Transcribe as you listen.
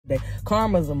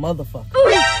Karma's a motherfucker.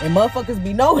 And motherfuckers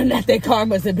be knowing that they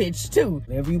karma's a bitch too.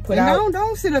 Whatever you put out.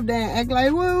 Don't sit up there and act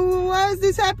like, well, why is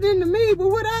this happening to me? But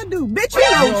what I do? Bitch,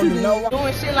 you know what you do.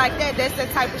 Doing shit like that, that's the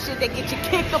type of shit that get you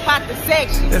kicked up out the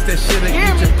section. That's that shit that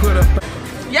get you put up.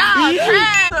 Y'all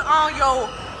put on your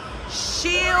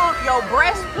shield, your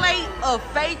breastplate of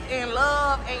faith and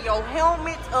love, and your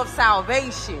helmet of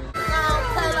salvation.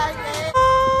 Play like that.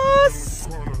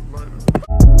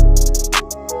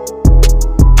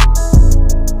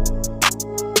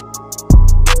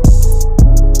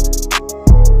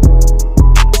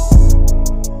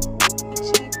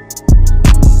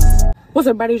 What's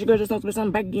up, everybody? It's your girl, Just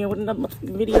I'm back again with another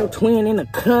video. Twin in the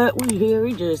cut. We here.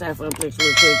 We just have fun picks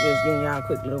real quick. Just getting y'all a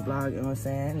quick little vlog, you know what I'm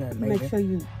saying? Make sure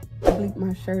you bleep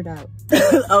my shirt out.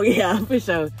 Oh, yeah, for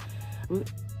sure.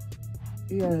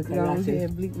 Yeah, okay, go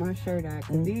ahead, bleep my shirt out,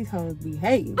 because these hoes be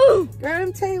hating. Ooh. Girl, let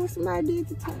me tell you what somebody did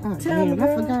to Tell damn, me,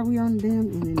 girl. I forgot we on the damn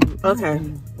internet. Okay.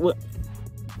 What?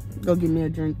 Go get me a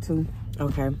drink, too.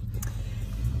 Okay.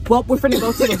 Well, we're finna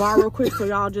go to the bar real quick, so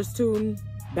y'all just tune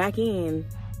back in.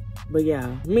 But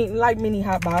yeah, like mini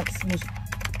hot box,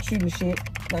 shooting the shit.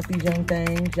 That's these young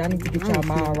things. Y'all need to get y'all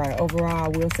mind right. Overall, I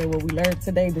will say what we learned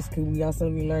today. This can we also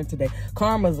learned today.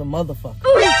 Karma's a motherfucker.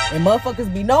 And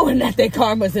motherfuckers be knowing that they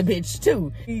karma's a bitch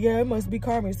too. Yeah, it must be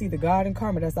karma. It's either God and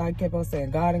karma. That's all I kept on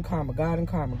saying. God and karma, God and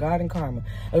karma, God and karma.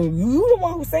 I mean, you the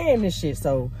one who's saying this shit,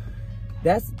 so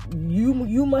that's you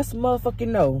must motherfucking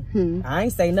know. I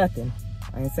ain't say nothing.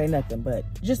 But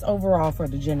just overall for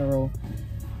the general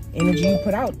energy you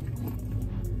put out.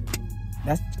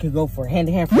 That could go for hand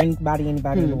in hand for anybody in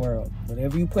the world.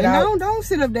 Whatever you put out. Don't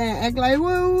sit up there and act like,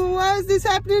 well, why is this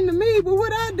happening to me? But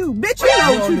what I do? Bitch, you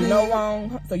know what you do. No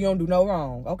wrong. So you don't do no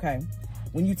wrong. Okay.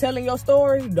 When you telling your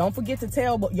story, don't forget to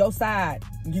tell your side.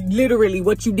 Literally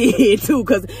what you did too.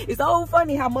 Because it's so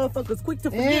funny how motherfuckers quick to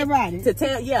forget. Everybody. To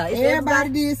tell, yeah. Everybody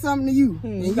did something to you.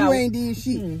 And you ain't did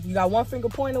shit. You got one finger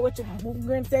pointing what you're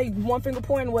going to say. One finger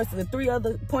pointing what's the three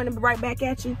other pointing right back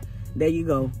at you. There you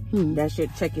go. That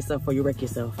shit, check yourself before you wreck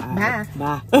yourself. Bye.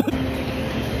 Bye.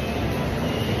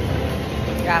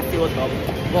 Y'all see what's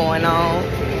going on.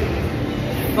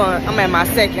 Fun. I'm at my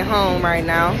second home right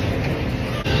now.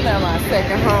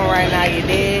 You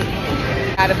dig?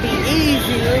 Gotta be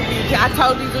easy. I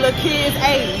told these little kids,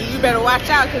 hey, you better watch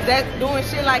out, because that's doing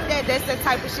shit like that. That's the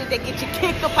type of shit that get you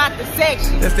kicked up out the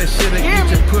section. That's that shit that get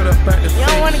you put up out the section. You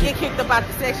don't want to get kicked up out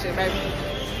the section, baby.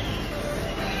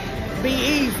 Be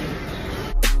easy.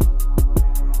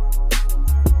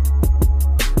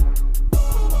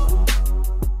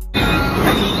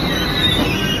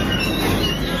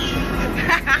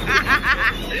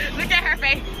 Look at her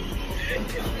face.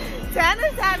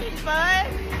 Tana's having fun.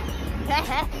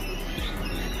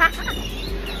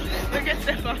 Look at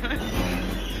Stefan.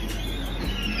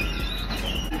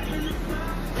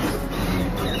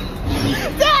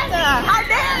 Tana, how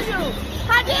dare you?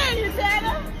 How dare you,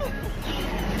 Tana?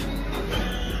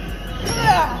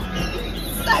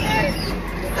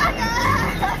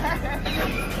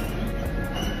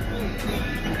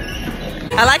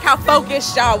 I like how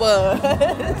focused y'all was.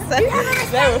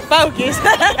 They were focused.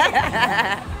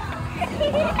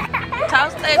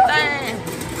 Toss that thing.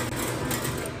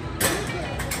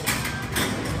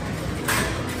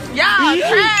 Y'all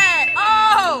tried.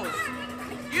 Oh!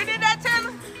 You did that,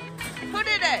 Taylor? Who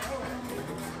did that?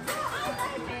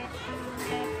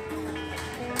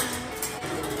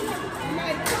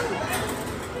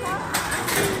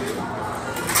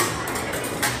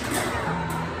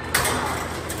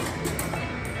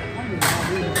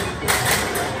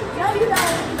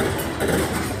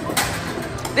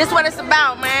 This what it's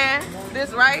about, man.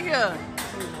 This right here.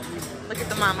 Look at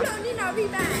the mama.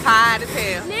 Tired as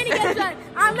hell.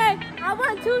 I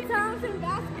won 2 times in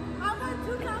basketball,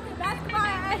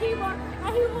 and he won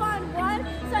 1.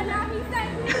 So now he's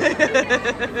saying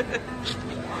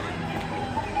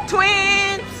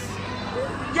Twins.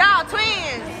 Y'all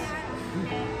twins.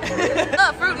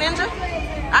 Look, Fruit Ninja.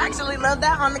 I actually love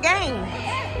that on the game.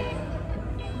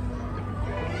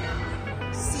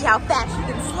 See how fast you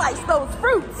can slice those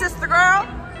fruits, sister girl.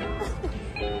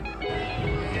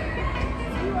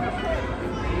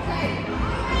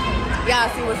 Y'all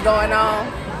see what's going on?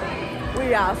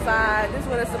 We outside. This is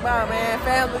what it's about, man.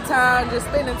 Family time, just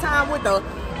spending time with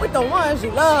the ones you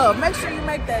love. Make sure you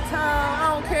make that time. I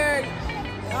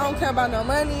don't care about no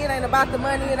money. It ain't about the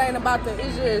money. It ain't about the.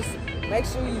 It's just make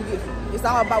sure you get. It's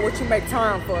all about what you make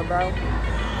time for, bro.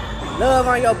 Love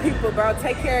on your people, bro.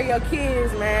 Take care of your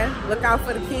kids, man. Look out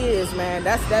for the kids, man.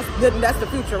 That's good. That's the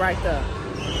future right there.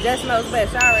 Jess knows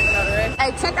best. Y'all already know the rest.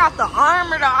 Hey, check out the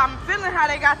armor though. I'm feeling how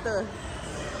they got the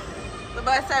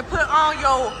boy said put on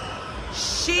your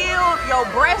shield, your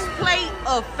breastplate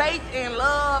of faith and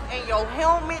love, and your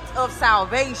helmet of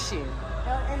salvation.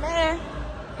 Amen.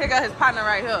 Here got his partner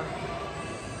right here.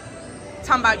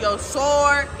 Talking about your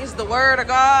sword is the word of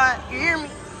God. You hear me?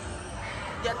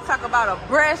 You talk about a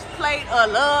breastplate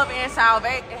of love and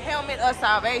salvation, a helmet of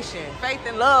salvation. Faith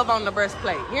and love on the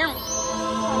breastplate. You hear me?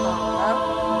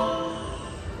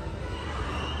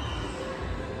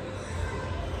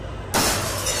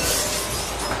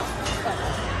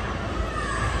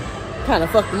 Kind of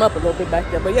fucked him up a little bit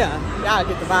back there, but yeah, y'all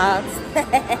get the vibes.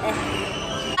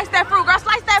 Slice that fruit, girl.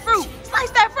 Slice that fruit.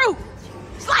 Slice that fruit.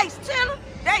 Slice, channel.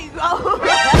 There you go.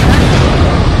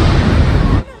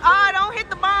 Oh, don't hit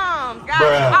the bombs,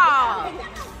 guys. Oh.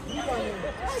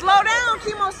 Slow down,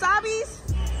 Kemosabi's.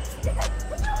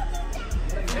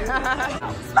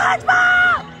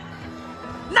 SpongeBob!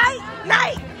 Night.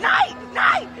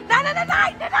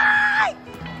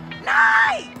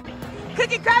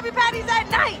 Cooking Krabby Patties at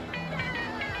night.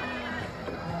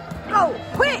 Go,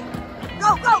 quick.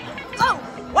 Go.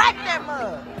 Whack that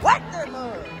mug.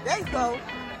 There you go.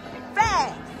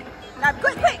 Fast. Now,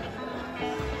 quick.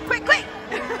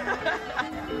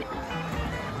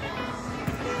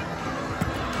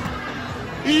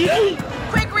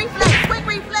 Quick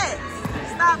reflex.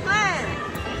 Stop playing.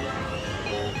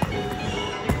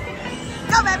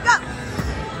 Go, baby, go.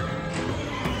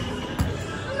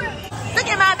 Look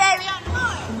at my baby on the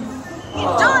floor.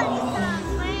 Enjoy this time,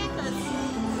 friend, because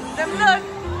them look,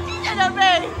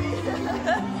 baby.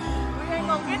 We ain't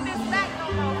gonna get this back no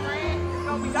more, friend. It's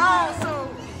gonna be gone soon.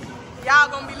 Y'all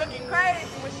gonna be looking crazy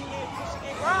when she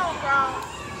get grown.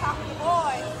 Talking to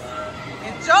boys.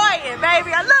 Enjoy it,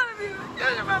 baby. I love you.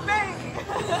 You're my baby.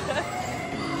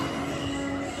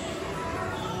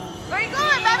 Where you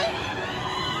going, baby?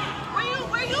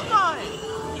 Where you going?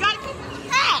 You gotta keep up with the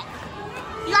pack.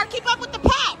 You gotta keep up with the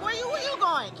pack. Where you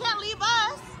going? Can't leave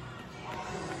us.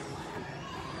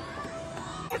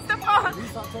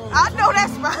 I know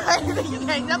that's right. You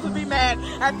can't never be mad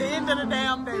at the end of the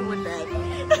damn day with that.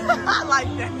 I like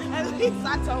that. At least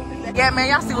I told me that. Yeah, man,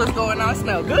 y'all see what's going on. It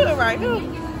smells good right now.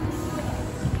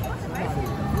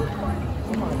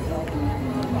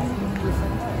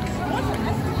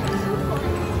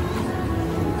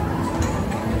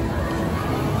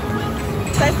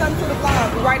 Say something to the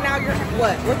vlog. Right now, you're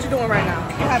what? What you doing right now?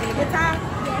 You having a good time?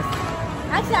 Yes.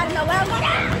 Actually, I don't know where I'm going.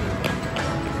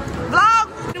 Vlog.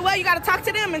 Well, you gotta talk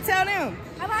to them and tell them.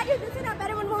 I might do this and I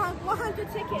better win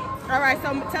 100 tickets. All right,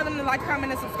 so tell them to like,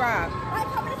 comment, and subscribe. Like,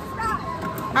 comment, and subscribe.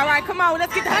 All right, come on,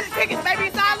 let's get the 100 tickets, baby.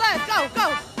 It's all us. Go.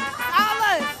 All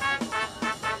us.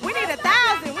 We need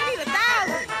 1,000.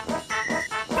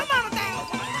 Come on,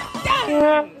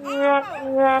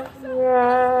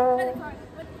 1,000.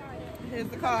 Here's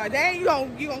the card. Dang, you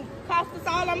gonna cost us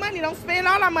all our money. Don't spend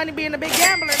all our money being a big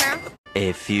gambler now.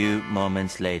 A few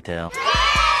moments later.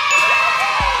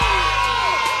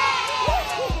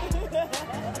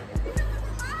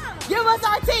 Give us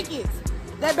our tickets.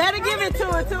 They better give it to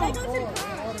her too.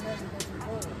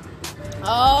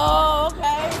 Oh,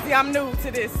 okay. See, I'm new to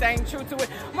this. Ain't true to it.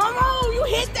 Mama, you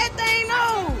hit that thing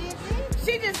though.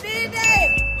 She just did that.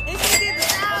 And she did the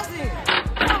 1,000.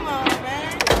 Come on,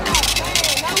 man.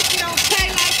 No, she don't play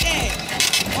like that.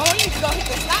 Oh, you need to go hit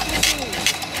the slot machine.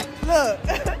 Look.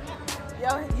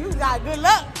 Yo, you got good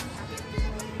luck.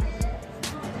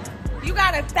 You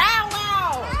got a thou.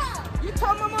 You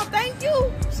told Mama thank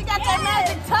you. She got that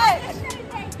magic touch.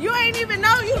 You ain't even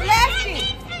know you left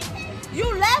it. You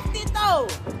left it though.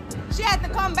 She had to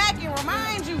come back and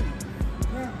remind you.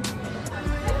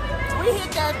 We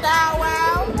hit that thou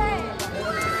wow.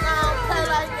 Don't play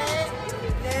like that.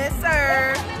 Yes,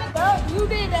 sir. Well, you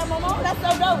did that, Mama. That's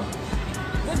so dope.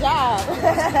 Good job.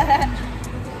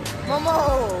 Mama,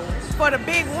 for the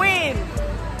big win.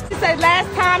 She said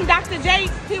last time Dr. J,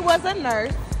 he was a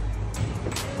nurse.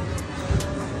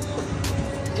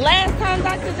 Last time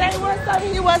Dr. J was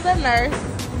something, he was a nurse.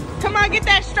 Come on, get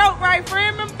that stroke right,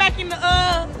 friend. Remember back in the,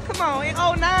 come on, in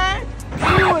 09?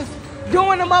 He was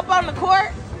doing them up on the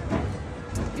court.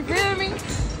 You feel me?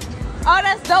 Oh,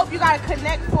 that's dope. You gotta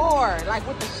connect forward, like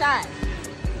with the shot.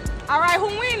 All right,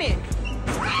 who winning?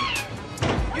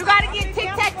 You gotta get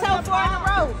tic-tac-toe 4 in a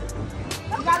row.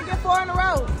 You gotta get 4 in a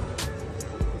row.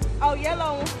 Oh,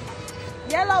 yellow.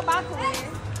 Yellow about to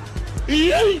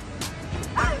win.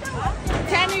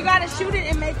 Tanner, you gotta shoot it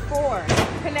and make 4.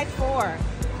 Connect 4.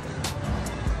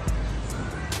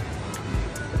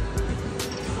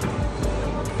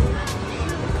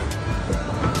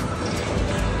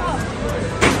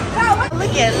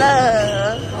 Look at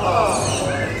love.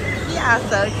 Y'all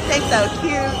they so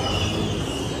cute.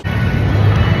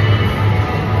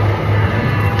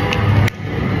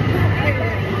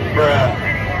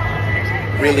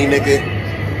 Really, nigga?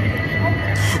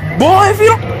 Boy, if you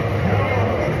don't...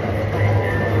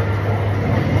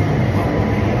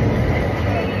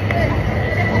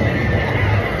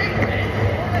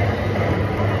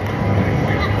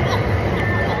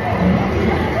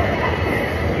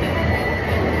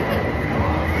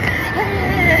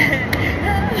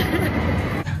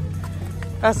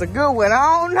 That's a good one. I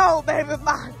don't know, baby,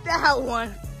 about that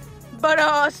one.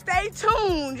 But stay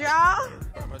tuned, y'all.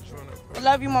 I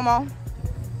love you, mama.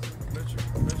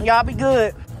 Y'all be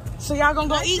good. So y'all gonna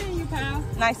go eat? Nice seeing you, pal.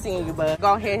 Nice seeing you, bud.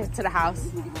 Go ahead to the house.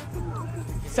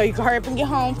 So you can hurry up and get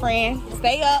home, friend.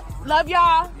 Stay up. Love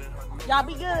y'all. Y'all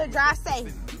be good. Drive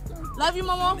safe. Love you,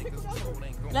 mama.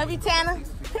 Love you, Tanner.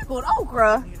 Pickled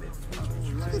okra.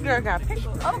 This girl got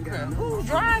pickled okra. Who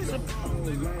drives it?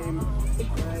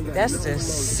 That's the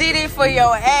city for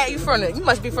your ass. You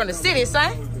must be from the city,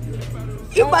 son.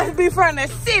 You must be from the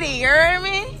city, you hear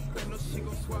me?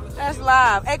 That's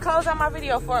live. Hey, close out my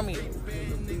video for me.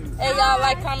 Hey, y'all,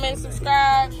 like, comment,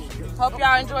 subscribe. Hope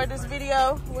y'all enjoyed this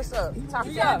video. What's up? Talk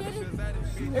to y'all.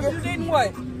 If you didn't,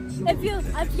 what?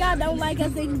 If y'all don't like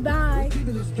us, then bye.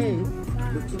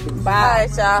 Bye,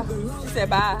 y'all. She said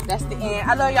bye. That's the end.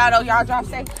 I love y'all, though. Y'all drop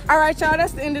safe. All right, y'all.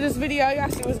 That's the end of this video.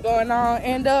 Y'all see what's going on.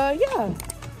 And, yeah.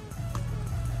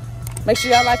 Make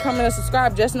sure y'all like, comment, and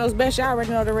subscribe. Jess knows best. Y'all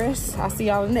already know the rest. I'll see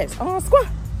y'all in the next. Squad.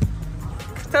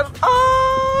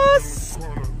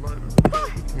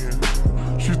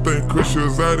 She think 'cause she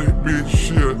was out it, bitch,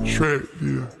 she a trap,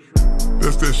 yeah.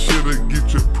 That's that shit that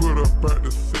get you put up out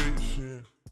the city.